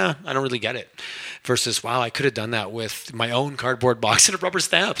people go, nah, I don't really get it. Versus, wow, I could have done that with my own cardboard box and a rubber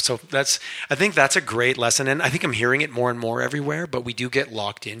stamp. So I think that's a great lesson, and I think I'm hearing it more and more everywhere. But we do get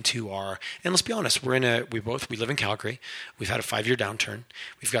locked into and let's be honest, we live in Calgary. We've had a 5-year downturn.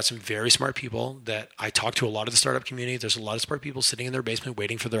 We've got some very smart people that I talk to a lot of the startup community. There's a lot of smart people sitting in their basement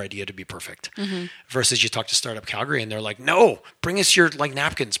waiting for their idea to be perfect. Versus you talk to Startup Calgary and they're like, no, bring us your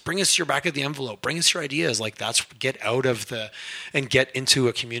napkins, bring us your back of the envelope, bring us your ideas. Get out of and get into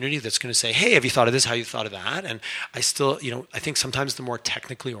a community that's going to say, hey, have you thought of this? How you thought of that? And I still, I think sometimes the more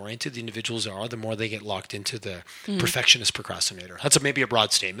technically oriented the individuals are, the more they get locked into the perfectionist procrastinator. That's maybe a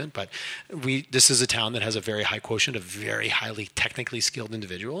broad statement, but this is a town that has a very high quotient of very highly technically skilled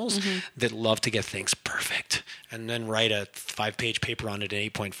individuals that love to get things perfect and then write a 5-page paper on it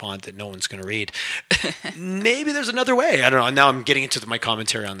in 8-point font that no one's going to read. Maybe there's another way. I don't know. Now I'm getting into my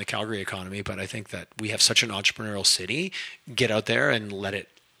commentary on the Calgary economy, but I think that we have such an entrepreneurial city. Get out there and let it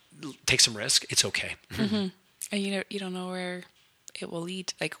take some risk. It's okay. And you don't know where it will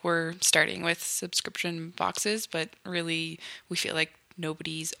lead. We're starting with subscription boxes, but really we feel like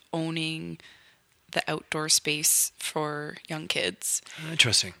nobody's owning the outdoor space for young kids.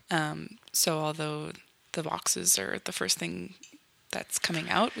 Interesting. So although the boxes are the first thing that's coming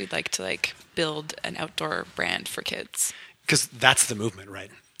out, we'd like to build an outdoor brand for kids. Because that's the movement,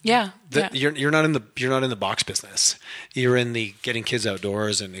 right? Yeah. You're not in the box business. You're in the getting kids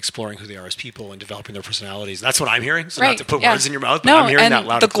outdoors and exploring who they are as people and developing their personalities. That's what I'm hearing. So not to put words in your mouth, but I'm hearing that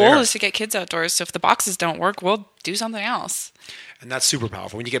loud and clear. The goal is to get kids outdoors. So if the boxes don't work, we'll do something else. And that's super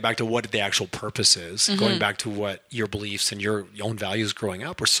powerful. When you get back to what the actual purpose is, going back to what your beliefs and your own values growing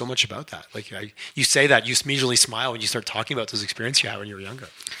up, we're so much about that. You say that, you immediately smile when you start talking about those experiences you had when you were younger.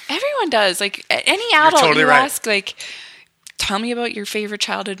 Everyone does. Any adult, totally ask, tell me about your favorite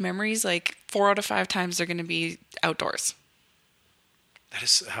childhood memories. 4 out of 5 times they're going to be outdoors. That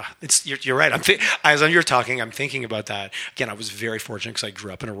is, you're right. As you're talking, I'm thinking about that. Again, I was very fortunate because I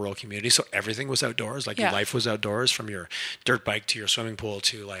grew up in a rural community, so everything was outdoors. Your life was outdoors, from your dirt bike to your swimming pool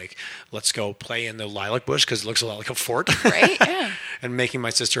to let's go play in the lilac bush because it looks a lot like a fort. Right, yeah. And making my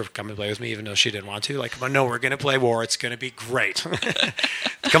sister come and play with me even though she didn't want to. No, we're going to play war. It's going to be great.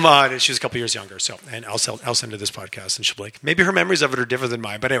 Come on. And she was a couple years younger. And I'll send her this podcast and she'll be like, maybe her memories of it are different than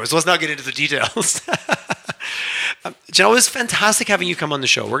mine. But anyways, let's not get into the details. Janelle, it was fantastic having you come on the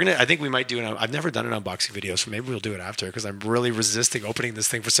show. I think we might do I've never done an unboxing video, so maybe we'll do it after because I'm really resisting opening this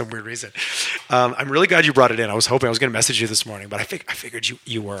thing for some weird reason. I'm really glad you brought it in. I was hoping I was going to message you this morning, but I figured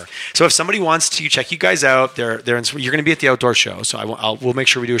you were. So if somebody wants to check you guys out, you're going to be at the outdoor show, so we'll make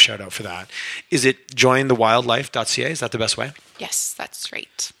sure we do a shout out for that. Is it jointhewildlife.ca? Is that the best way? Yes, that's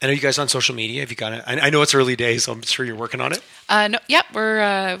right. And are you guys on social media? Have you got it? I know it's early days, so I'm sure you're working on it. No, yeah,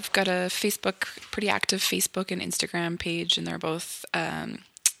 we've got a pretty active Facebook and Instagram page, and they're both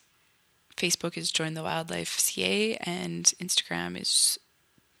Facebook is Join the Wildlife CA, and Instagram is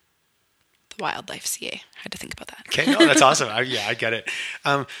the Wildlife CA. I had to think about that. Okay, no, that's awesome. I get it.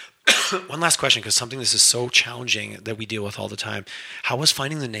 One last question, because something this is so challenging that we deal with all the time. How was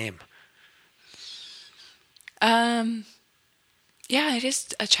finding the name? Yeah, it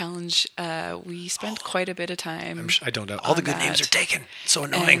is a challenge. We spent quite a bit of time. I don't know. All the good names are taken. It's so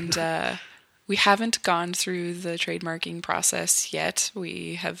annoying. And we haven't gone through the trademarking process yet.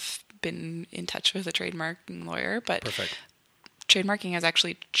 We have been in touch with a trademarking lawyer, but Perfect. Trademarking has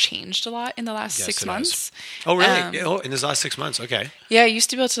actually changed a lot in the last 6 months. Oh, really? In this last 6 months? Okay. Yeah, you used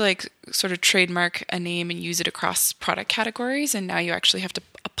to be able to like sort of trademark a name and use it across product categories, and now you actually have to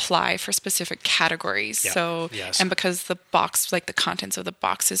apply for specific categories. Yeah. So, Yes. and because the box, like the contents of the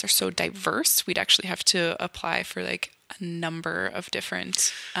boxes are so diverse, we'd actually have to apply for like a number of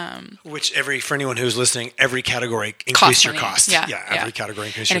different. Which for anyone who's listening, every category increase Cost your money. cost. Yeah, Every category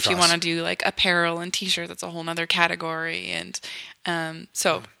increase your and cost. if you want to do like apparel and t-shirts, that's a whole nother category. And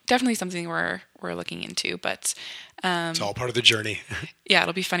so definitely something we're looking into, but it's all part of the journey. yeah,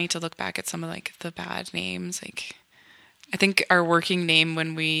 it'll be funny to look back at some of like the bad names. Like I think our working name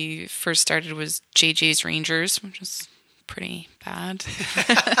when we first started was JJ's Rangers, which was pretty bad.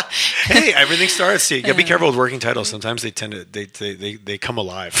 Hey, everything starts. You gotta be careful with working titles. Sometimes they tend to they come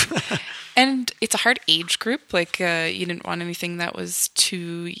alive. And it's a hard age group. Like you didn't want anything that was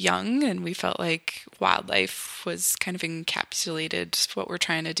too young, and we felt like wildlife was kind of encapsulated what we're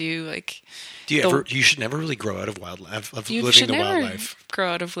trying to do. Like, You should never really grow out of wildlife. You should never grow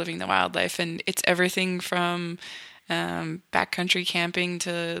out of living the wildlife, and it's everything from backcountry camping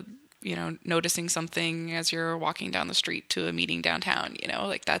to noticing something as you're walking down the street to a meeting downtown.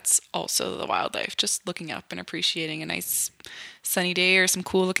 Like that's also the wildlife. Just looking up and appreciating a nice sunny day or some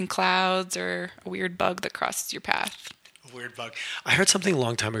cool looking clouds or a weird bug that crosses your path. Weird bug. I heard something a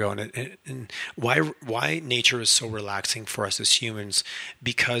long time ago, and why nature is so relaxing for us as humans,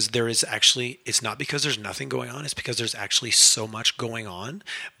 because it's not because there's nothing going on, it's because there's actually so much going on,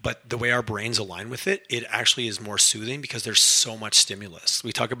 but the way our brains align with it actually is more soothing because there's so much stimulus.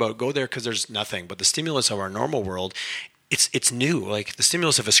 We talk about go there because there's nothing, but the stimulus of our normal world, it's new. Like the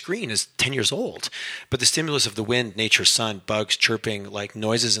stimulus of a screen is 10 years old, but the stimulus of the wind, nature, sun, bugs chirping, like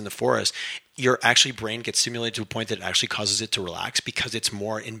noises in the forest, your actually brain gets stimulated to a point that it actually causes it to relax because it's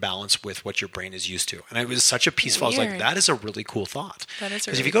more in balance with what your brain is used to. And it was such a peaceful, I was like, that is a really cool thought. That is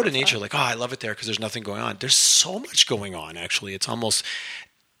because if you go to nature, like, oh, I love it there because there's nothing going on. There's so much going on, actually. It's almost,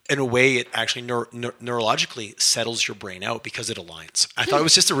 in a way, it actually neurologically settles your brain out because it aligns. I thought it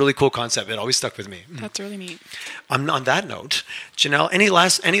was just a really cool concept. It always stuck with me. That's really neat. On that note, Janelle, any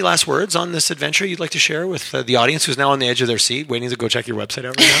last words on this adventure you'd like to share with the audience who's now on the edge of their seat, waiting to go check your website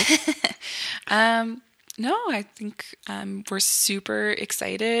out right now? No, I think we're super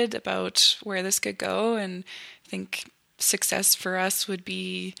excited about where this could go, and I think success for us would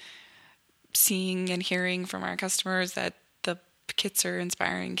be seeing and hearing from our customers that the kits are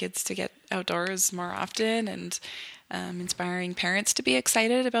inspiring kids to get outdoors more often, and inspiring parents to be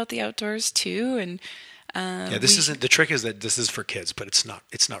excited about the outdoors too. And the trick is that this is for kids, but it's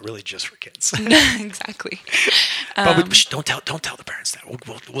not really just for kids. Exactly. But don't tell the parents that.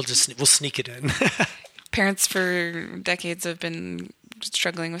 We'll sneak it in. Parents for decades have been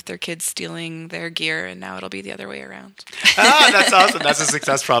struggling with their kids stealing their gear, and now it'll be the other way around. That's awesome. That's a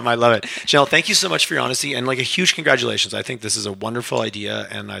success problem. I love it. Janelle, thank you so much for your honesty, and like a huge congratulations. I think this is a wonderful idea,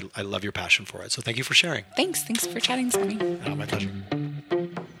 and I love your passion for it. So thank you for sharing. Thanks for chatting this morning. Oh, my pleasure.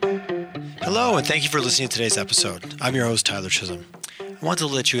 Hello, and thank you for listening to today's episode. I'm your host, Tyler Chisholm. I want to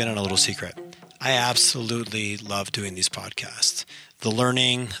let you in on a little secret. I absolutely love doing these podcasts. The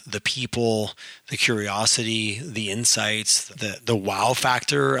learning, the people, the curiosity, the insights, the wow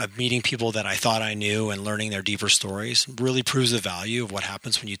factor of meeting people that I thought I knew and learning their deeper stories really proves the value of what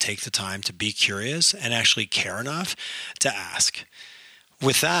happens when you take the time to be curious and actually care enough to ask.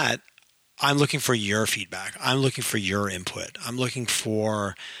 With that, I'm looking for your feedback. I'm looking for your input. I'm looking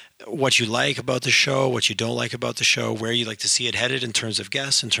for what you like about the show, what you don't like about the show, where you'd like to see it headed in terms of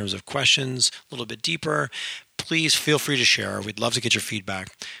guests, in terms of questions, a little bit deeper. Please feel free to share. We'd love to get your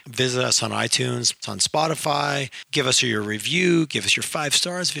feedback. Visit us on iTunes, it's on Spotify. Give us your review. Give us your 5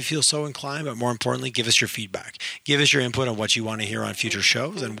 stars if you feel so inclined. But more importantly, give us your feedback. Give us your input on what you want to hear on future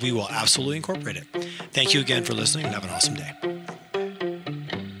shows, and we will absolutely incorporate it. Thank you again for listening, and have an awesome day.